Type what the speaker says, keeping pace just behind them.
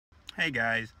Hey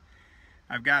guys,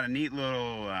 I've got a neat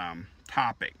little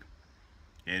topic.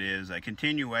 It is a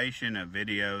continuation of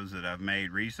videos that I've made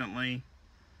recently,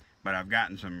 but I've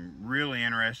gotten some really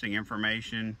interesting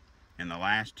information in the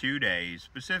last 2 days,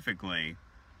 specifically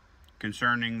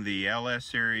concerning the LS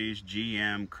Series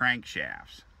GM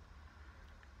crankshafts.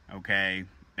 Okay,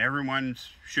 everyone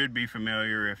should be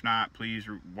familiar. If not, please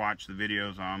watch the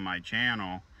videos on my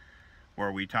channel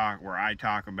where I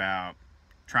talk about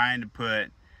trying to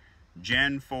put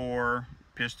Gen 4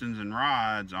 pistons and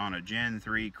rods on a Gen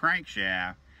 3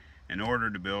 crankshaft in order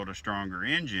to build a stronger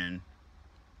engine.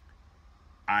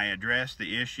 I addressed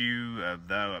the issue of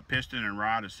the piston and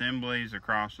rod assemblies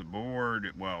across the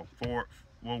board. Well,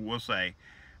 we'll say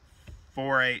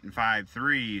 4.8 and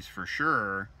 5.3s for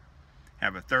sure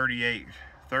have a 38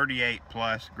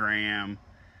 plus gram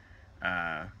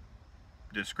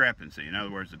discrepancy. In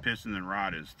other words, the piston and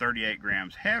rod is 38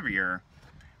 grams heavier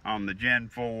on the Gen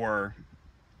 4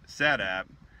 setup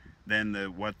than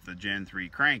what the Gen 3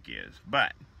 crank is.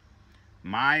 But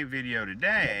my video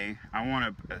today, I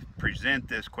want to present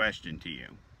this question to you.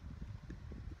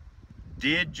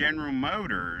 Did General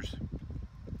Motors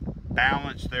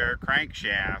balance their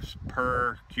crankshafts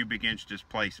per cubic inch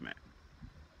displacement?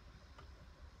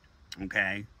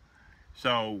 Okay,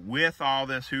 so with all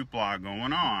this hoopla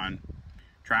going on,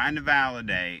 trying to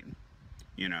validate,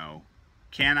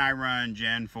 can I run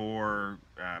Gen 4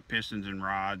 pistons and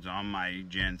rods on my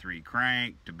Gen 3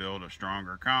 crank to build a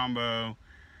stronger combo,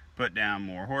 put down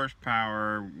more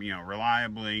horsepower,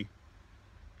 reliably?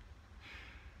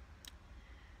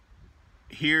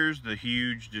 Here's the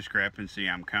huge discrepancy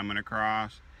I'm coming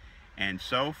across. And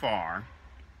so far,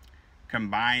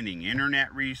 combining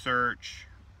internet research,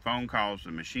 phone calls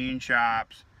to machine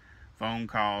shops, phone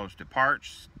calls to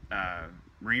parts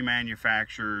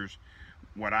remanufacturers,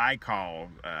 what I call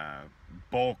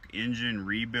bulk engine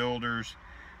rebuilders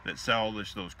that sell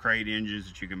those crate engines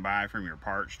that you can buy from your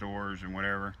parts stores and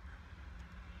whatever.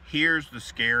 Here's the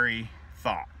scary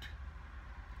thought.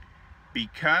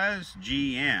 Because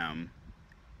GM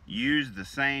used the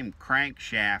same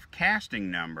crankshaft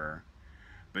casting number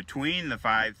between the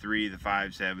 5.3, the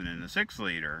 5.7, and the 6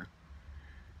 liter,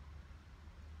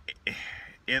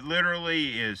 it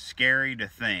literally is scary to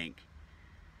think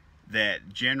that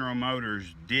General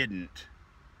Motors didn't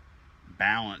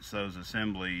balance those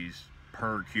assemblies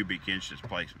per cubic inch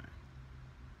displacement.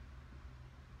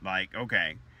 Like,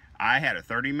 okay, I had a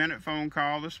 30-minute phone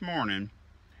call this morning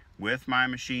with my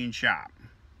machine shop.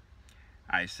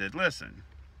 I said, listen,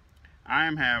 I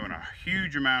am having a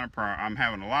huge amount of I'm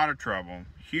having a lot of trouble,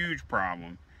 huge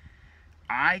problem.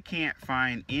 I can't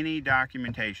find any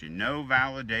documentation, no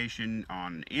validation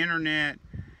on the internet,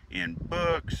 in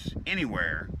books,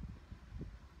 anywhere,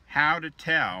 how to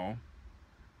tell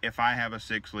if I have a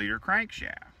 6-liter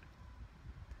crankshaft.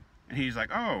 And he's like,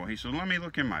 oh, he said, let me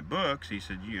look in my books. He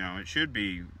said, it should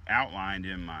be outlined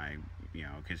in my,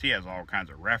 because he has all kinds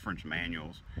of reference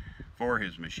manuals for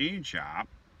his machine shop.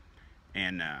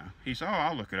 And he said, oh,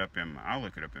 I'll look it up in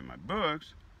my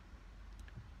books.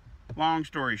 Long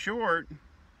story short,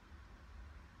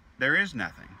 there is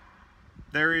nothing.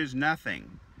 There is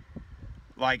nothing.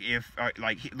 Like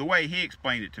the way he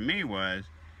explained it to me was,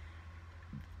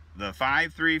 the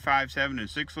 5.3, 5.7, and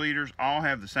 6 liters all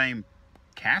have the same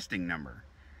casting number.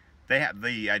 They have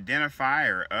the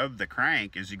identifier of the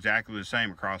crank is exactly the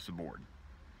same across the board.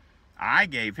 I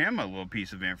gave him a little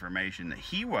piece of information that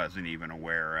he wasn't even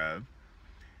aware of,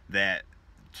 that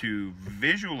to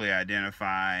visually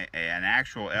identify an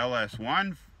actual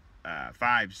LS1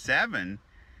 5.7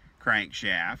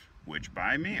 crankshaft, which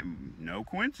by me, no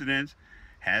coincidence,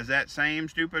 has that same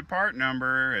stupid part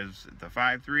number as the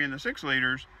 5.3 and the 6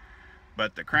 liters,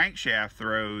 but the crankshaft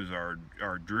throws are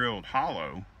drilled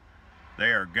hollow.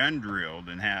 They are gun drilled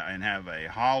and have a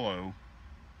hollow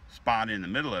spot in the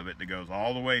middle of it that goes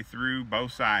all the way through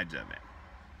both sides of it.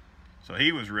 So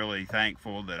he was really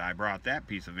thankful that I brought that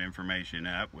piece of information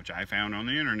up, which I found on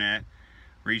the internet,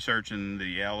 researching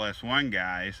the LS1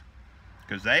 guys,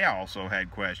 because they also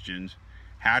had questions.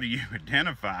 How do you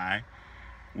identify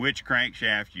which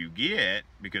crankshaft you get?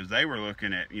 Because they were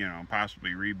looking at,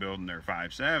 possibly rebuilding their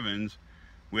 5.7s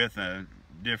with a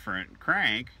different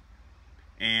crank.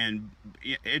 And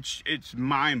it's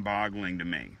mind-boggling to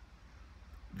me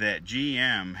that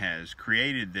GM has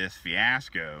created this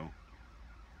fiasco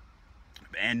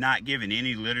and not given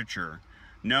any literature,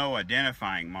 no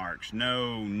identifying marks,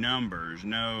 no numbers,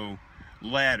 no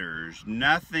letters,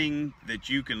 nothing that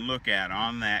you can look at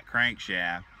on that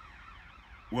crankshaft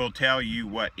will tell you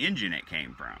what engine it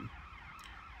came from.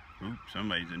 Oops,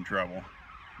 somebody's in trouble.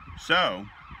 So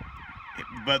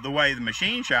But the way the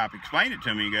machine shop explained it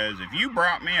to me, he goes, if you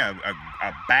brought me a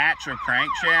batch of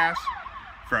crankshafts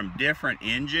from different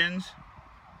engines,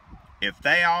 if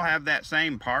they all have that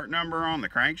same part number on the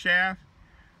crankshaft,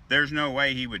 there's no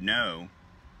way he would know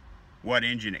what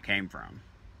engine it came from.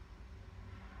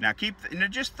 Now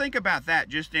just think about that,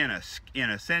 just in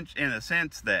a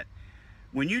sense that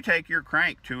when you take your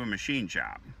crank to a machine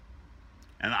shop,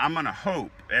 and I'm going to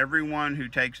hope everyone who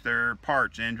takes their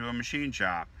parts into a machine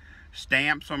shop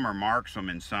stamps them or marks them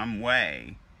in some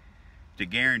way to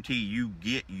guarantee you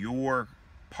get your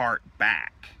part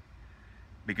back.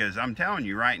 Because I'm telling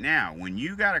you right now, when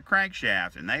you got a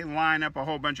crankshaft and they line up a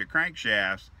whole bunch of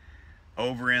crankshafts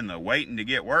over in the waiting to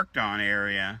get worked on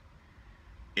area,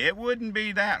 it wouldn't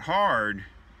be that hard,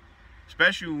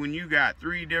 especially when you got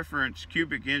 3 different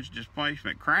cubic inch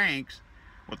displacement cranks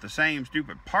with the same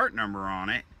stupid part number on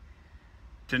it,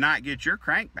 to not get your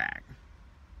crank back.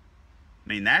 I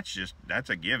mean, that's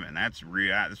a given. That's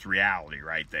reality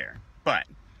right there. But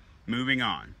moving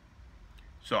on.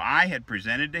 So I had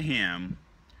presented to him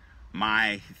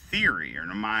my theory, or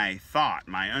my thought,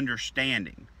 my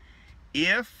understanding.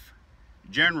 If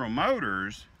General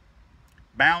Motors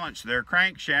balanced their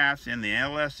crankshafts in the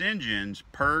LS engines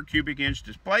per cubic inch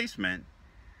displacement,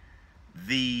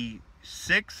 the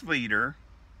 6-liter,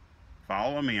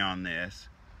 follow me on this,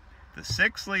 the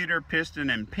 6-liter piston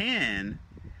and pin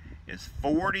is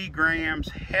 40 grams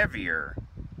heavier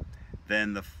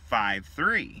than the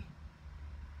 5.3.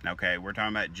 Okay, we're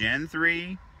talking about Gen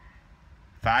 3,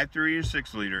 5.3 and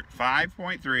 6-liter,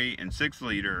 5.3 and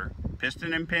 6-liter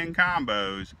piston and pin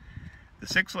combos. The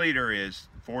 6-liter is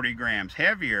 40 grams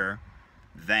heavier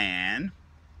than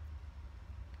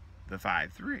the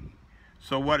 5.3.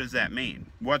 So what does that mean?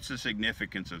 What's the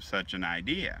significance of such an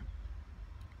idea?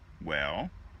 Well,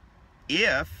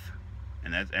 if,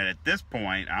 and at this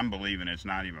point I'm believing it's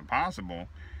not even possible,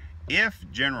 if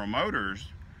General Motors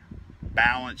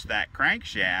balanced that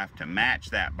crankshaft to match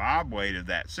that bob weight of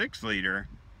that 6-liter,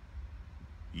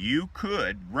 you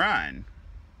could run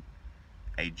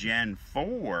a Gen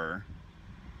 4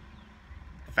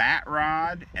 fat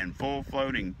rod and full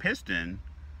floating piston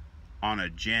on a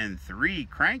Gen 3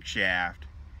 crankshaft,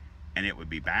 and it would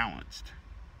be balanced.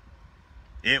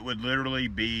 It would literally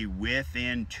be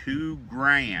within 2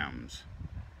 grams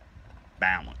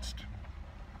balanced.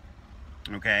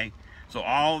 Okay, so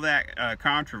all that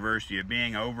controversy of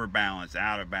being overbalanced,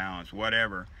 out of balance,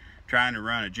 whatever, trying to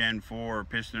run a Gen 4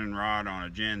 piston rod on a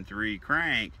Gen 3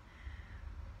 crank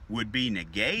would be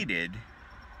negated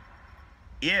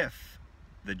if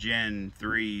the Gen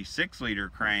 3 6-liter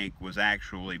crank was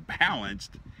actually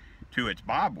balanced to its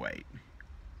bob weight.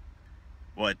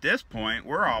 Well, at this point,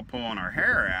 we're all pulling our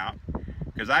hair out,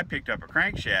 because I picked up a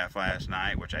crankshaft last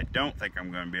night, which I don't think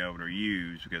I'm going to be able to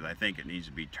use, because I think it needs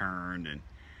to be turned, and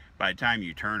by the time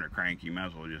you turn a crank, you might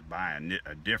as well just buy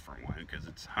a different one, because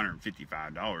it's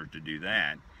 $155 to do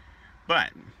that.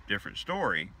 But different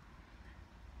story.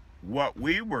 What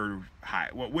we were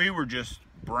just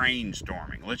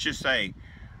brainstorming, let's just say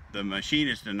the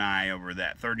machinist and I, over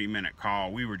that 30-minute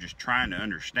call, we were just trying to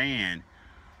understand,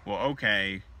 well,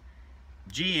 okay,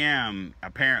 GM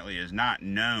apparently is not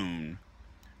known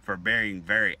for being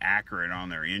very accurate on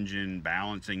their engine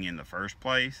balancing in the first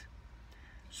place.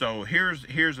 So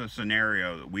here's a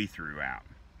scenario that we threw out.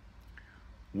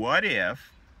 What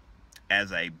if,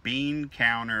 as a bean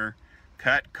counter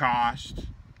cut cost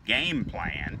game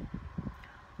plan,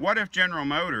 what if General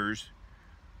Motors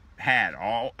had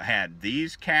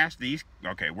these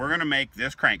okay, we're going to make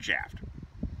this crankshaft.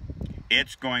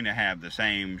 It's going to have the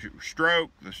same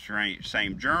stroke, the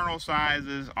same journal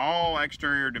sizes, all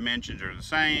exterior dimensions are the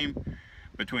same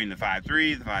between the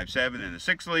 5.3, the 5.7, and the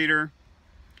 6-liter.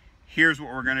 Here's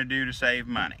what we're going to do to save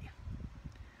money.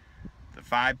 The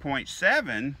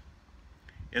 5.7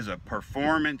 is a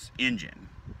performance engine.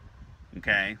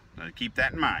 Okay, so keep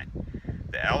that in mind.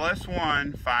 The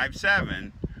LS1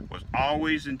 5.7 was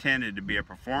always intended to be a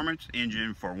performance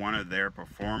engine for one of their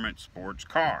performance sports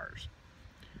cars.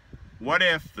 What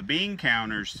if the bean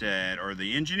counters said, or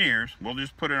the engineers, we'll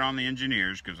just put it on the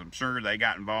engineers because I'm sure they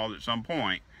got involved at some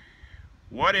point.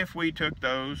 What if we took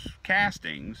those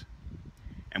castings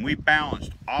and we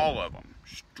balanced all of them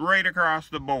straight across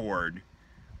the board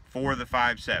for the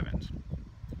 5.7s?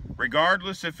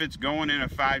 Regardless if it's going in a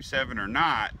 5.7 or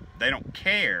not, they don't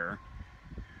care.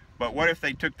 But what if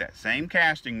they took that same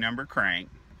casting number crank,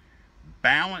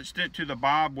 balanced it to the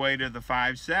bob weight of the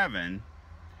 5.7,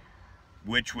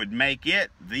 which would make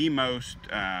it the most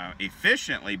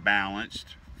efficiently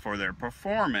balanced for their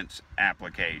performance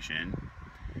application.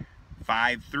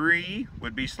 5.3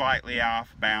 would be slightly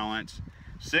off balance.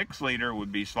 6 liter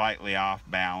would be slightly off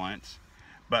balance,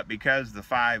 but because the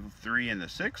 5.3 and the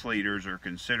 6 liters are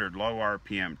considered low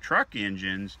RPM truck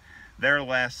engines, they're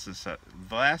less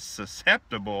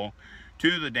susceptible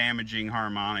to the damaging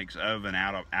harmonics of an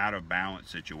out of balance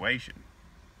situation.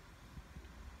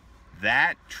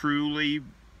 That truly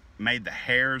made the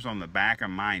hairs on the back of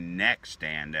my neck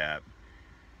stand up,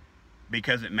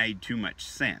 because it made too much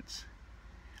sense.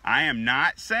 I am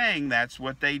not saying that's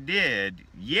what they did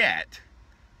yet.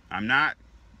 I'm not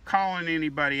calling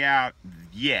anybody out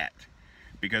yet,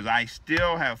 because I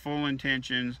still have full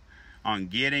intentions on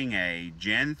getting a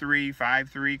Gen 3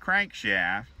 5.3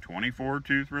 crankshaft, 24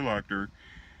 tooth reluctor,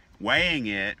 weighing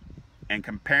it and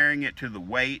comparing it to the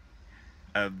weight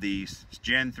of these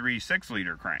Gen 3 6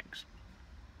 liter cranks,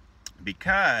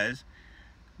 because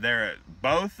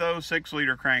both those 6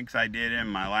 liter cranks I did in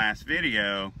my last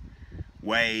video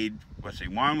weighed, let's see,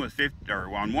 one was 50,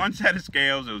 or on one set of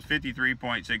scales it was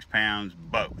 53.6 pounds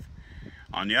both.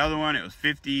 On the other one it was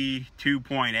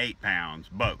 52.8 pounds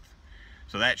both.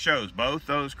 So that shows both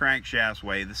those crankshafts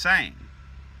weigh the same.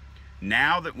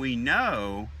 Now that we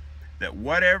know that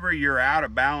whatever your out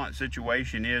of balance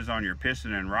situation is on your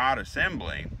piston and rod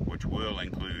assembly, which will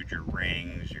include your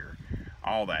rings,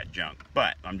 all that junk,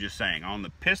 but I'm just saying, on the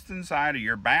piston side of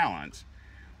your balance,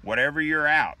 whatever you're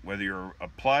out, whether you're a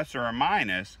plus or a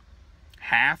minus,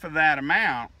 half of that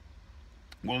amount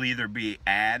will either be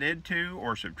added to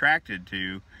or subtracted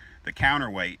to the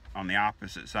counterweight on the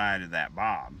opposite side of that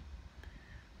bob.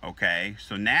 Okay,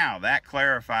 so now that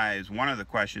clarifies one of the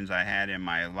questions I had in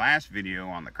my last video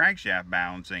on the crankshaft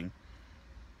balancing.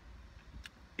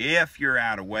 If you're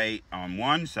out of weight on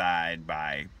one side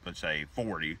by, let's say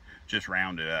 40, just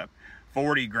round it up,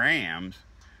 40 grams,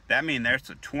 that means there's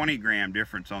a 20 gram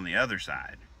difference on the other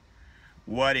side.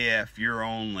 What if you're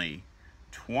only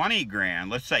 20 grams,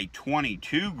 let's say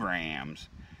 22 grams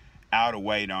out of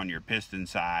weight on your piston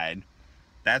side?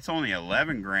 That's only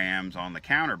 11 grams on the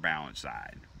counterbalance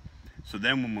side. So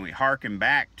then when we harken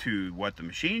back to what the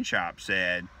machine shop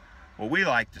said, well, we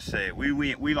like to say,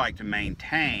 we like to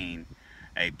maintain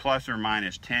a plus or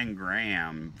minus 10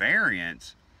 gram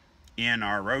variance in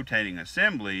our rotating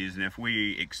assemblies, and if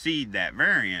we exceed that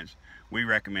variance, we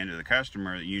recommend to the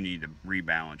customer that you need to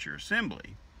rebalance your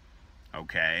assembly.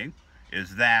 Okay,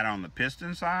 is that on the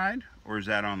piston side, or is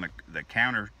that on the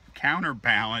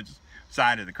counterbalance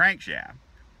side of the crankshaft?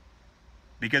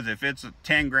 Because if it's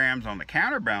 10 grams on the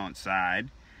counterbalance side,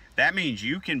 that means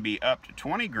you can be up to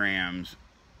 20 grams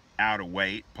out of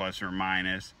weight, plus or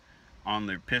minus, on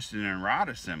the piston and rod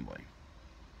assembly.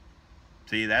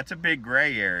 See, that's a big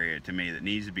gray area to me that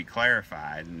needs to be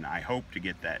clarified, and I hope to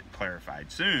get that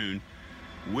clarified soon.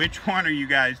 Which one are you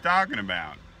guys talking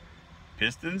about?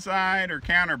 Piston side or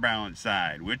counterbalance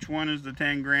side? Which one is the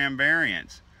 10 gram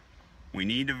variance? We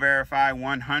need to verify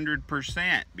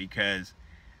 100%, because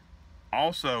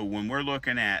also when we're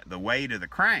looking at the weight of the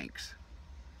cranks,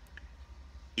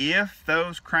 if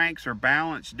those cranks are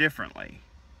balanced differently,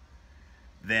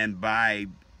 then by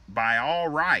all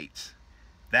rights,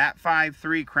 that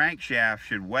 5.3 crankshaft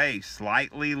should weigh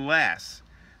slightly less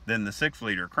than the 6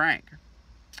 liter crank.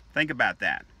 Think about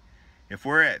that. If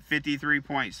we're at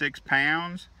 53.6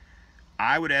 pounds,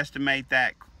 I would estimate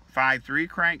that 5.3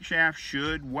 crankshaft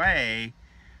should weigh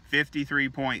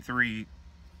 53.3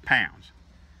 pounds.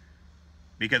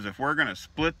 Because if we're going to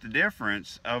split the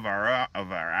difference of our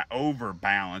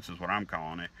overbalance, is what I'm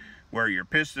calling it, where your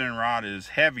piston and rod is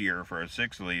heavier for a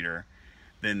 6 liter,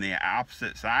 then the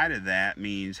opposite side of that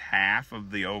means half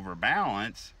of the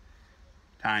overbalance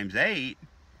times 8,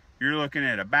 you're looking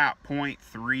at about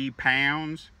 0.3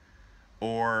 pounds,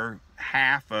 or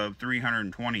half of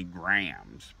 320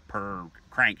 grams per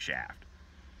crankshaft.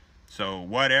 So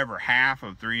whatever half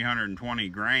of 320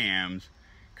 grams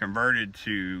converted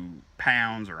to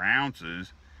pounds or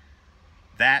ounces,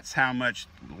 that's how much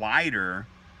lighter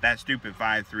that stupid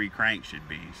 5.3 crank should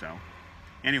be. So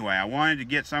anyway, I wanted to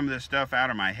get some of this stuff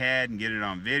out of my head and get it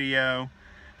on video,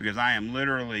 because I am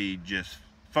literally just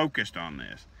focused on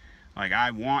this. Like,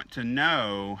 I want to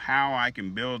know how I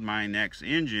can build my next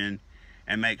engine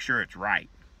and make sure it's right.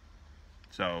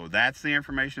 So that's the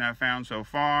information I've found so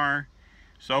far.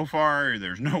 So far,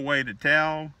 there's no way to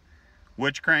tell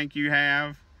which crank you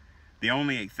have. The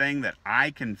only thing that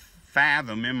I can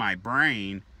fathom in my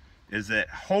brain is that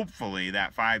hopefully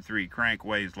that 5.3 crank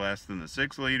weighs less than the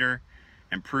 6 liter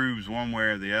and proves one way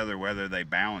or the other whether they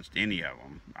balanced any of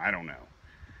them. I don't know.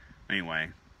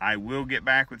 Anyway, I will get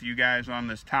back with you guys on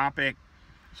this topic.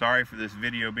 Sorry for this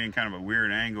video being kind of a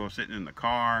weird angle sitting in the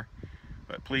car.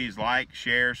 But please like,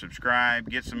 share, subscribe,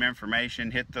 get some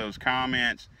information, hit those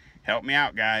comments. Help me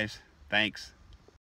out, guys. Thanks.